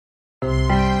Hello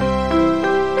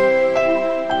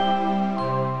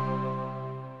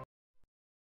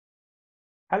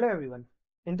everyone.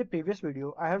 In the previous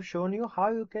video, I have shown you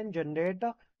how you can generate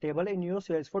a table in your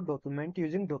Salesforce document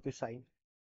using DocuSign.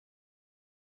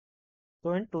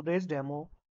 So in today's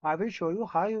demo, I will show you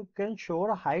how you can show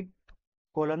or hide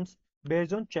columns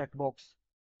based on checkbox.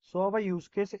 So our use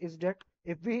case is that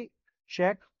if we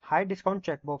check hide discount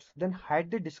checkbox, then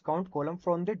hide the discount column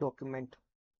from the document.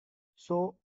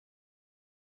 So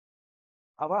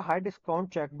our hide discount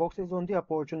checkbox is on the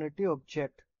opportunity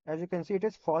object. As you can see, it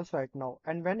is false right now.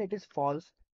 And when it is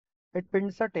false, it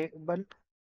prints a table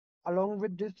along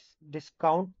with this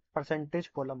discount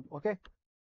percentage column, okay,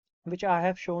 which I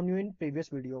have shown you in previous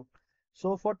video.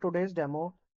 So for today's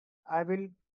demo, I will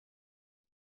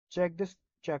check this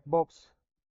checkbox.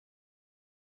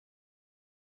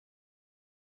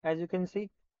 As you can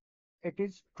see, it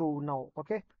is true now,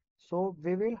 okay. So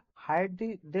we will hide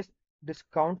this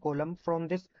discount column from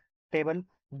this table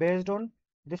based on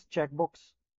this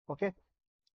checkbox, okay.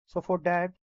 So for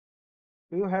that,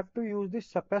 you have to use this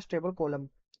suppress table column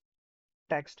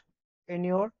text in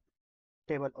your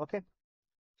table, okay.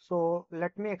 So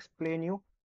let me explain you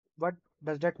what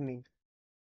does that mean.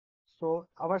 So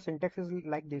our syntax is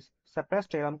like this: suppress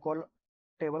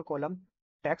table column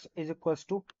text is equals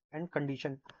to and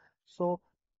condition. So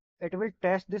it will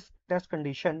test this test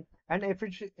condition, and if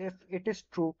it is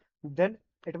true, then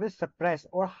it will suppress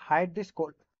or hide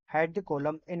hide the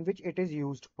column in which it is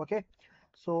used. Okay.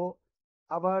 So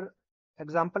our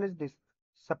example is this: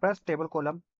 suppress table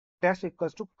column text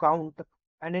equals to count,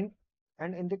 and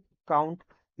in the count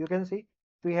you can see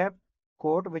we have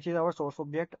code, which is our source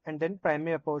object, and then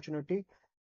primary opportunity,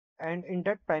 and in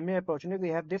that primary opportunity we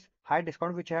have this high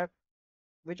discount which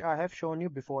I have shown you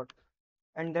before,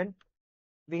 and then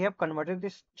we have converted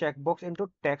this checkbox into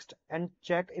text and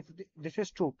check if this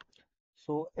is true.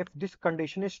 So if this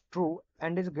condition is true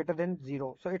and is greater than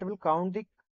 0, so it will count the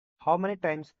how many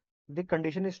times the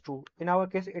condition is true. In our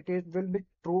case, will be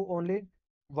true only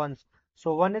once.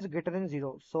 So 1 is greater than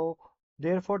 0. So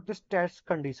therefore this test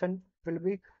condition will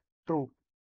be true.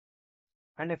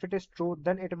 And if it is true,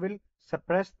 then it will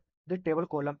suppress the table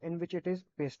column in which it is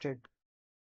pasted.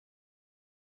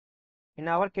 In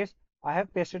our case, I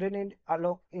have pasted it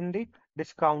in the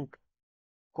discount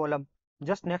column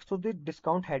just next to the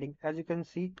discount heading, as you can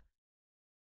see.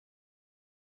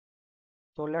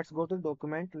 So let's go to the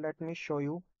document. Let me show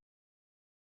you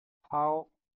how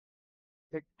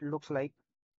it looks like.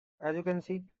 As you can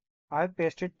see, I have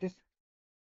pasted this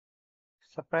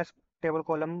suppress table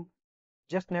column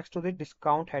just next to the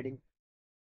discount heading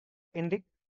in the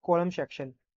column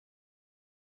section.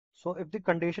 So if the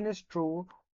condition is true,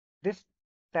 this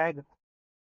tag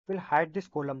will hide this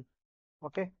column.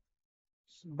 Okay.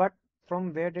 But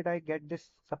from where did I get this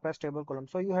suppress table column?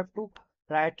 So you have to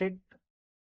write it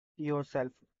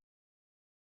yourself.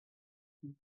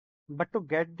 But to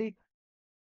get the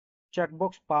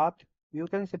checkbox path, you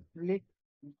can simply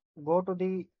go to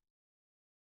the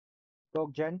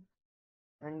DocGen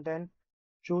and then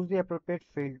choose the appropriate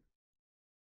field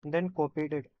and then copy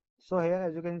it. So here,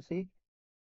 as you can see,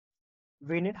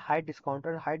 we need high discount,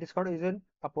 and high discount is an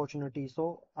opportunity.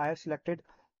 So I have selected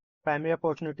primary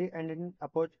opportunity, and in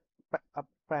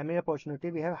primary opportunity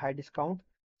we have high discount.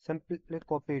 Simply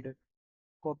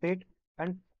copied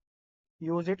and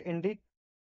use it in the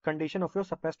condition of your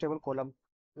suppress table column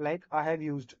like I have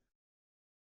used.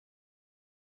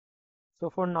 So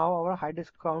for now our high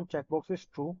discount checkbox is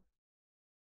true.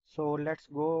 So let's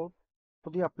go to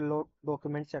the upload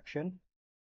document section.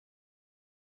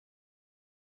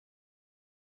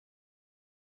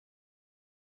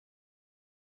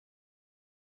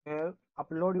 Here,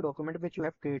 upload your document which you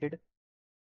have created.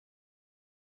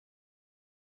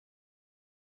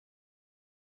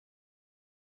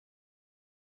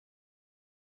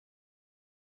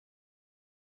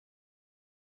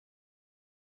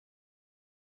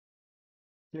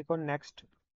 Click on next.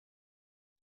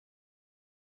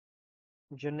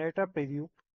 Generate a preview.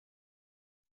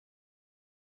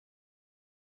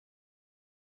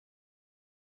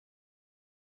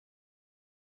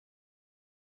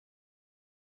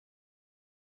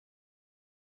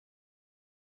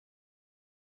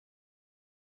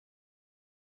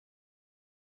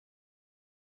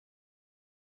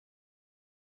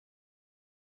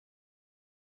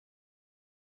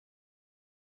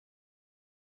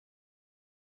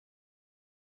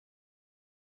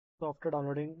 So after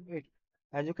downloading it,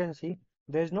 as you can see,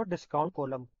 there is no discount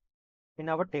column in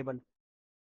our table.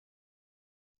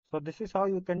 So this is how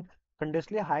you can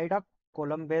conditionally hide a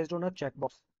column based on a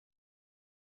checkbox.